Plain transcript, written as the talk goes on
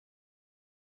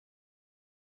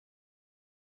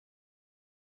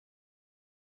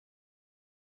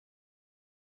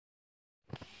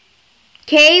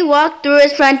Kay walked through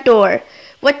his front door.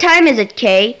 "What time is it,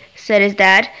 Kay?" said his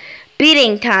dad.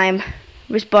 "Beating time,"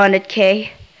 responded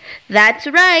Kay. "That's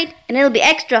right, and it'll be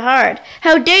extra hard.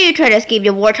 How dare you try to escape,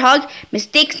 you warthog?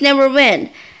 Mistakes never win."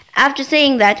 After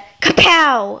saying that,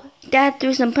 kapow! Dad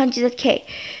threw some punches at Kay.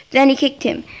 Then he kicked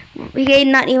him. He did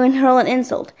not even hurl an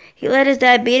insult. He let his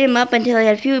dad beat him up until he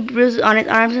had a few bruises on his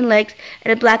arms and legs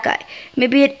and a black eye.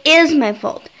 Maybe it is my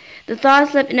fault. The thought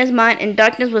slipped in his mind, and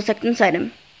darkness was sucked inside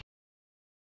him.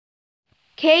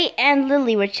 Kay and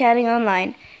Lily were chatting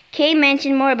online. Kay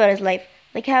mentioned more about his life,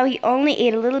 like how he only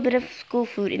ate a little bit of school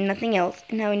food and nothing else,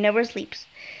 and how he never sleeps.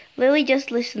 Lily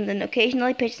just listened and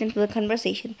occasionally pitched into the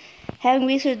conversation, having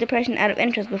researched depression out of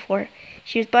interest before.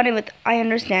 She responded with, "I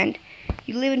understand.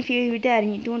 You live in fear of your dad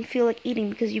and you don't feel like eating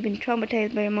because you've been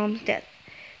traumatized by your mom's death.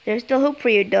 There's still hope for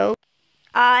you, though.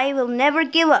 I will never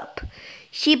give up."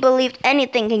 She believed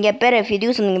anything can get better if you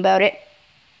do something about it.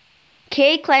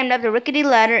 Kay climbed up the rickety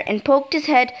ladder and poked his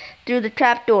head through the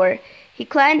trap door. He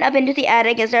climbed up into the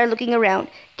attic and started looking around.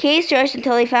 Kay searched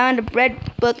until he found a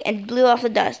red book and blew off the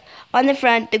dust. On the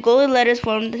front, the golden letters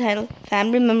formed the title,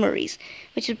 "Family Memories,"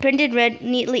 which was printed red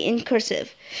neatly in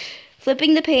cursive.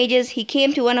 Flipping the pages, he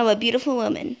came to one of a beautiful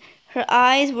woman. Her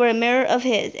eyes were a mirror of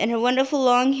his, and her wonderful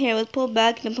long hair was pulled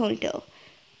back in a ponytail.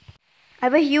 "I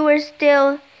wish you were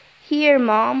still here,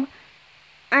 Mom.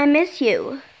 I miss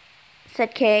you,"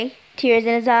 said Kay, tears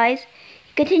in his eyes.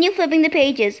 He continued flipping the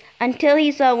pages until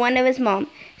he saw one of his mom,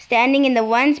 standing in the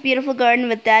once beautiful garden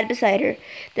with Dad beside her.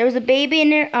 There was a baby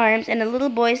in her arms and a little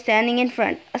boy standing in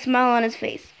front, a smile on his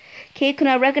face. Kay could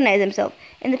not recognize himself.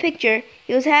 In the picture,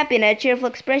 he was happy and had a cheerful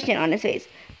expression on his face.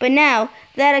 But now,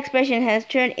 that expression has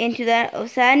turned into that of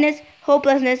sadness,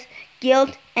 hopelessness,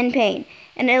 guilt, and pain.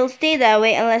 And it'll stay that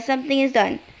way unless something is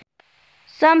done.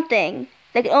 Something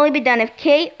that can only be done if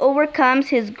Kay overcomes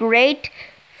his great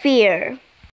fear.